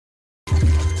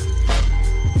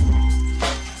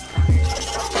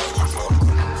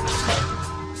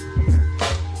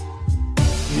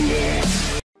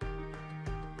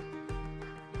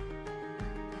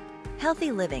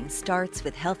Healthy living starts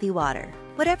with healthy water.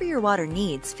 Whatever your water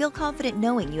needs, feel confident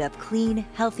knowing you have clean,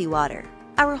 healthy water.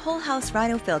 Our whole house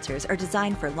Rhino filters are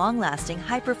designed for long-lasting,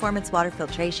 high-performance water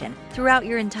filtration throughout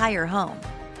your entire home.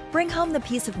 Bring home the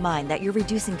peace of mind that you're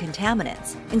reducing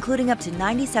contaminants, including up to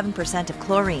 97% of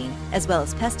chlorine, as well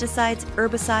as pesticides,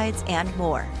 herbicides, and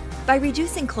more. By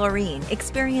reducing chlorine,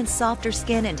 experience softer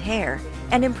skin and hair,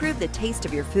 and improve the taste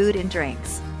of your food and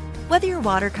drinks. Whether your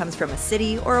water comes from a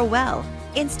city or a well,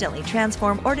 instantly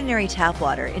transform ordinary tap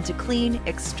water into clean,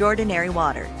 extraordinary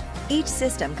water. Each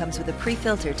system comes with a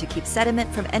pre-filter to keep sediment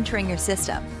from entering your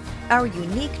system. Our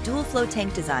unique dual-flow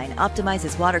tank design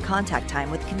optimizes water contact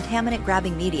time with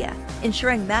contaminant-grabbing media,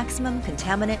 ensuring maximum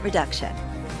contaminant reduction.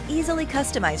 Easily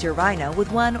customize your Rhino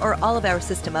with one or all of our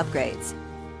system upgrades.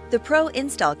 The Pro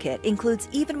Install Kit includes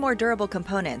even more durable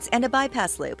components and a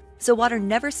bypass loop, so water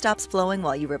never stops flowing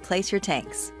while you replace your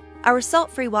tanks. Our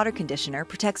salt-free water conditioner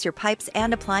protects your pipes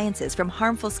and appliances from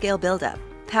harmful scale buildup.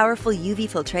 Powerful UV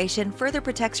filtration further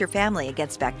protects your family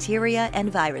against bacteria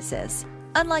and viruses.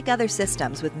 Unlike other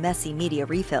systems with messy media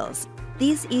refills,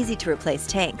 these easy-to-replace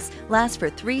tanks last for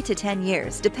 3 to 10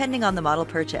 years depending on the model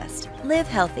purchased. Live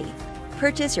healthy.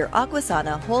 Purchase your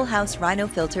Aquasana Whole House Rhino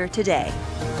filter today.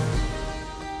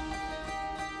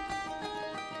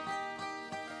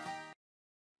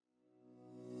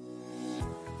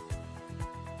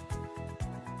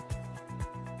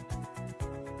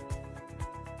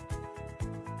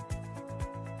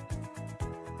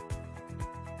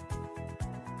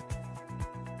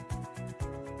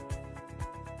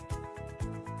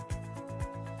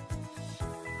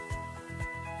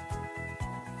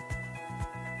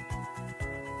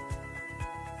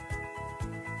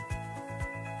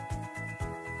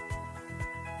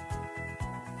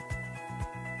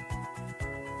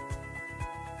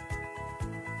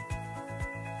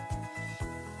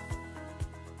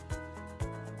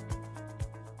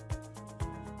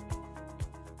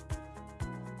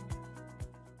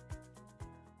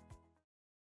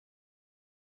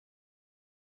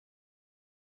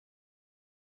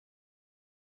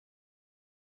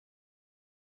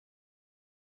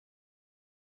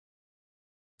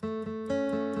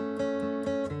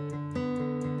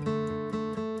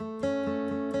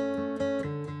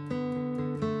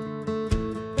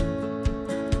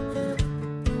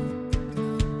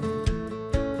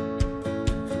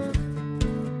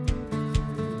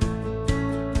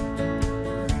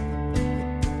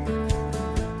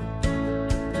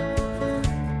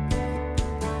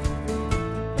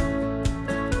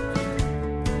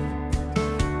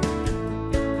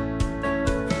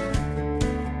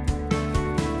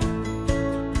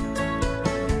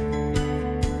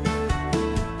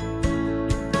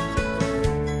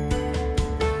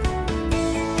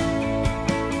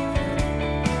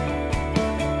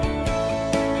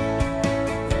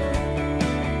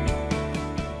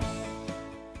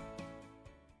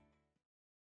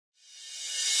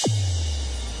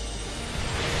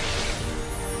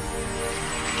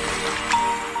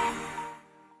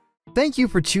 Thank you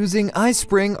for choosing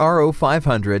iSpring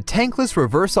RO500 Tankless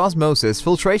Reverse Osmosis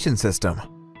Filtration System.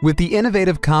 With the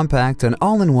innovative compact and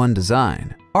all-in-one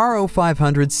design,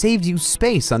 RO500 saves you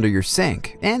space under your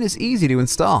sink and is easy to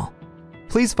install.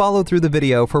 Please follow through the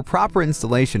video for proper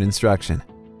installation instruction.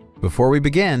 Before we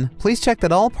begin, please check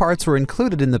that all parts were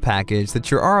included in the package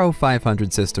that your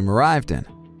RO500 system arrived in,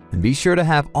 and be sure to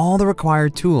have all the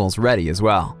required tools ready as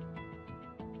well.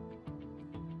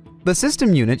 The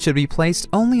system unit should be placed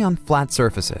only on flat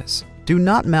surfaces. Do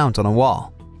not mount on a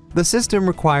wall. The system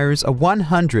requires a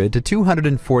 100 to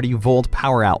 240 volt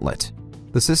power outlet.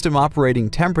 The system operating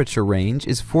temperature range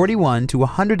is 41 to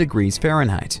 100 degrees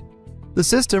Fahrenheit. The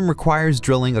system requires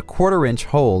drilling a 1/4-inch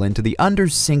hole into the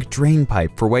under-sink drain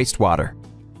pipe for wastewater.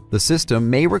 The system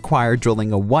may require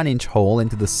drilling a 1-inch hole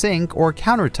into the sink or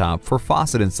countertop for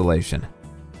faucet installation.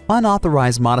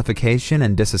 Unauthorized modification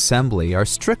and disassembly are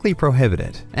strictly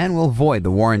prohibited and will void the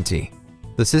warranty.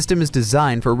 The system is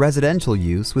designed for residential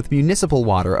use with municipal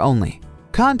water only.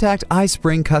 Contact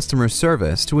iSpring customer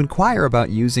service to inquire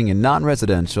about using in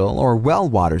non-residential or well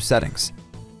water settings.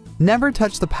 Never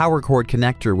touch the power cord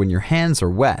connector when your hands are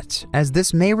wet, as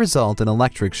this may result in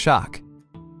electric shock.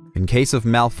 In case of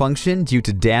malfunction due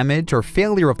to damage or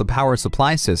failure of the power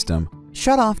supply system,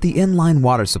 shut off the inline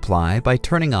water supply by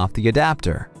turning off the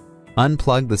adapter.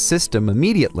 Unplug the system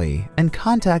immediately and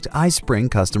contact iSpring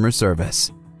customer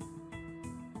service.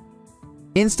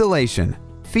 Installation: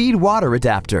 Feed water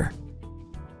adapter.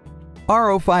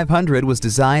 RO500 was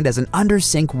designed as an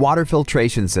under-sink water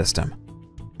filtration system.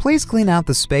 Please clean out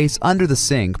the space under the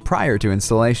sink prior to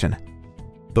installation.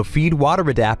 The feed water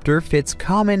adapter fits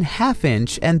common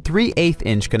 1/2-inch and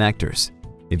 3/8-inch connectors.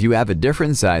 If you have a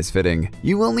different size fitting,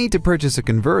 you will need to purchase a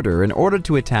converter in order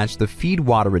to attach the feed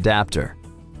water adapter.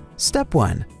 Step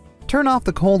 1. Turn off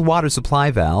the cold water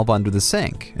supply valve under the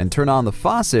sink and turn on the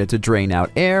faucet to drain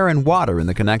out air and water in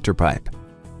the connector pipe.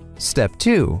 Step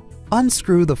 2.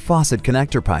 Unscrew the faucet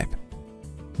connector pipe.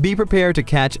 Be prepared to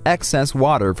catch excess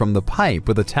water from the pipe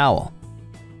with a towel.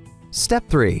 Step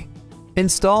 3.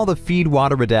 Install the feed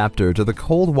water adapter to the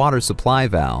cold water supply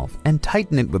valve and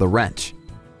tighten it with a wrench.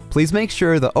 Please make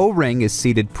sure the O-ring is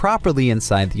seated properly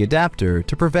inside the adapter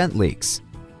to prevent leaks.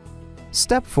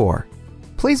 Step 4.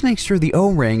 Please make sure the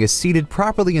O-ring is seated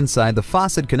properly inside the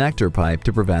faucet connector pipe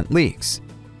to prevent leaks.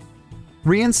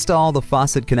 Reinstall the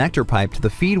faucet connector pipe to the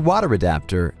feed water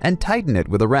adapter and tighten it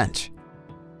with a wrench.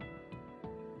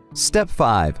 Step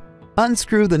 5.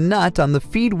 Unscrew the nut on the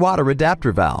feed water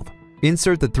adapter valve.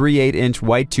 Insert the 3/8-inch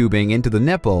white tubing into the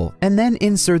nipple and then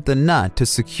insert the nut to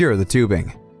secure the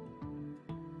tubing.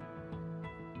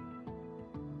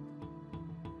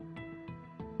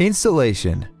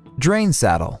 Installation. Drain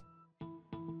saddle.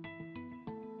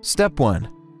 Step 1.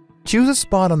 Choose a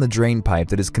spot on the drain pipe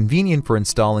that is convenient for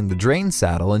installing the drain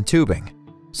saddle and tubing.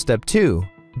 Step 2.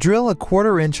 Drill a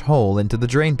 1/4-inch hole into the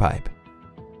drain pipe.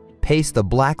 Paste the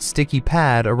black sticky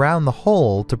pad around the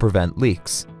hole to prevent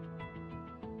leaks.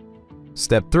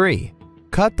 Step 3.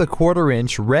 Cut the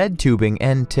 1/4-inch red tubing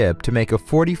end tip to make a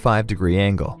 45-degree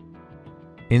angle.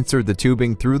 Insert the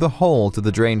tubing through the hole to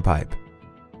the drain pipe.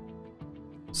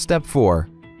 Step 4.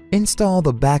 Install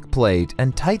the back plate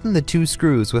and tighten the 2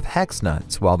 screws with hex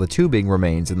nuts while the tubing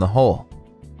remains in the hole.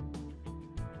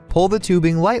 Pull the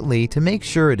tubing lightly to make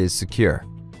sure it is secure.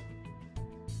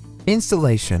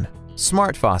 Installation.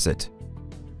 Smart faucet.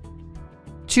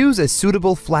 Choose a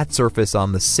suitable flat surface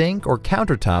on the sink or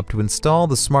countertop to install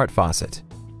the smart faucet.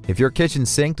 If your kitchen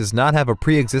sink does not have a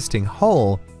pre-existing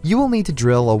hole, you will need to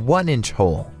drill a 1-inch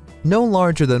hole, no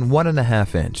larger than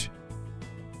 1.5 inch.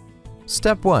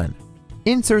 Step 1.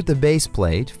 Insert the base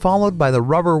plate followed by the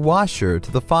rubber washer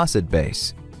to the faucet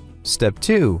base. Step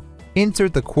 2.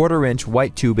 Insert the 1/4-inch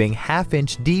white tubing 1/2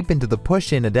 inch deep into the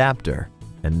push-in adapter,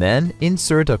 and then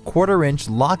insert a 1/4-inch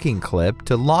locking clip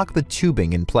to lock the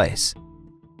tubing in place.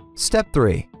 Step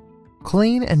 3.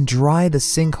 Clean and dry the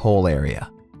sink hole area.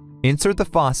 Insert the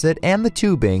faucet and the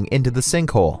tubing into the sink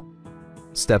hole.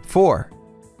 Step 4.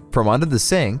 From under the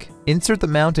sink, insert the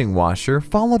mounting washer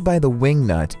followed by the wing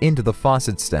nut into the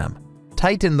faucet stem.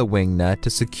 Tighten the wing nut to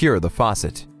secure the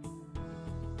faucet.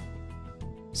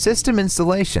 System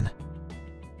installation.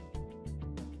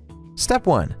 Step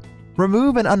 1.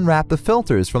 Remove and unwrap the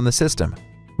filters from the system.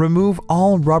 Remove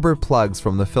all rubber plugs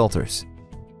from the filters.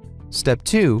 Step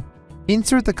 2.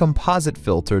 Insert the composite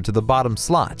filter to the bottom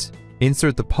slot.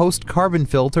 Insert the post-carbon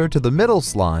filter to the middle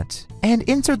slot, and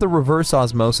insert the reverse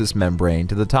osmosis membrane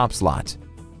to the top slot.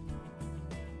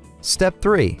 Step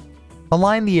 3.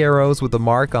 Align the arrows with the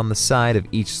mark on the side of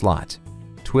each slot.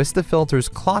 Twist the filters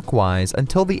clockwise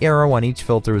until the arrow on each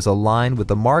filter is aligned with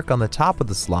the mark on the top of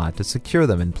the slot to secure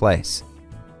them in place.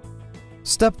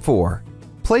 Step 4.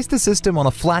 Place the system on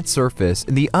a flat surface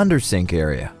in the undersink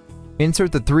area.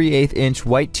 Insert the 3/8-inch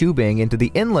white tubing into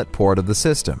the inlet port of the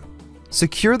system.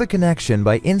 Secure the connection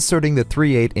by inserting the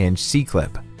 3/8-inch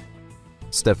C-clip.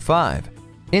 Step 5.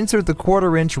 Insert the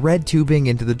 1/4-inch red tubing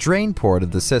into the drain port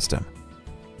of the system.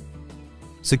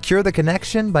 Secure the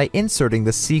connection by inserting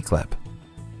the C-clip.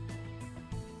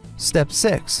 Step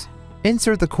 6.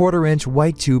 Insert the 1/4-inch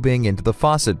white tubing into the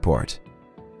faucet port.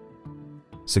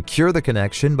 Secure the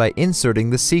connection by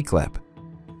inserting the C-clip.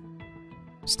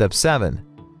 Step 7.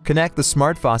 Connect the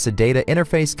smart faucet data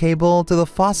interface cable to the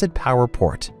faucet power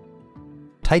port.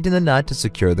 Tighten the nut to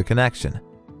secure the connection.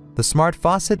 The smart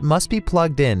faucet must be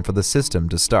plugged in for the system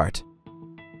to start.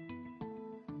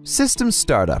 System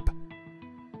startup.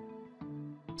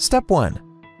 Step 1.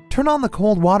 Turn on the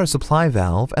cold water supply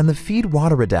valve and the feed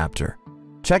water adapter.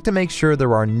 Check to make sure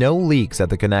there are no leaks at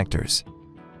the connectors.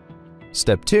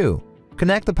 Step 2.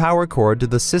 Connect the power cord to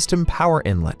the system power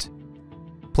inlet.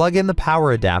 Plug in the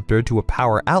power adapter to a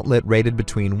power outlet rated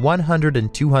between 100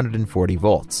 and 240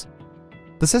 volts.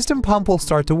 The system pump will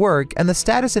start to work and the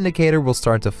status indicator will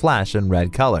start to flash in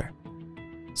red color.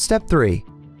 Step 3.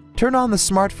 Turn on the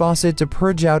smart faucet to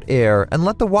purge out air and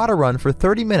let the water run for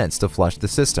 30 minutes to flush the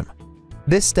system.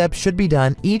 This step should be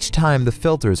done each time the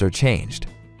filters are changed.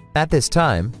 At this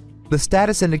time, the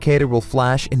status indicator will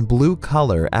flash in blue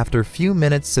color after a few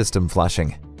minutes system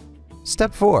flushing.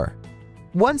 Step 4.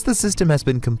 Once the system has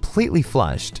been completely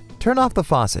flushed, turn off the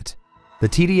faucet. The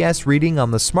TDS reading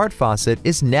on the smart faucet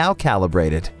is now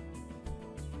calibrated.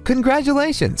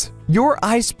 Congratulations! Your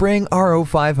iSpring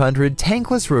RO500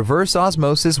 tankless reverse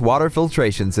osmosis water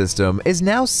filtration system is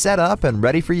now set up and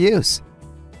ready for use.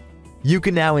 You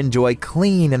can now enjoy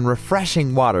clean and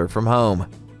refreshing water from home.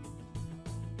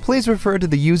 Please refer to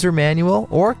the user manual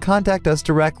or contact us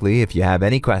directly if you have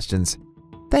any questions.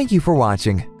 Thank you for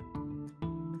watching.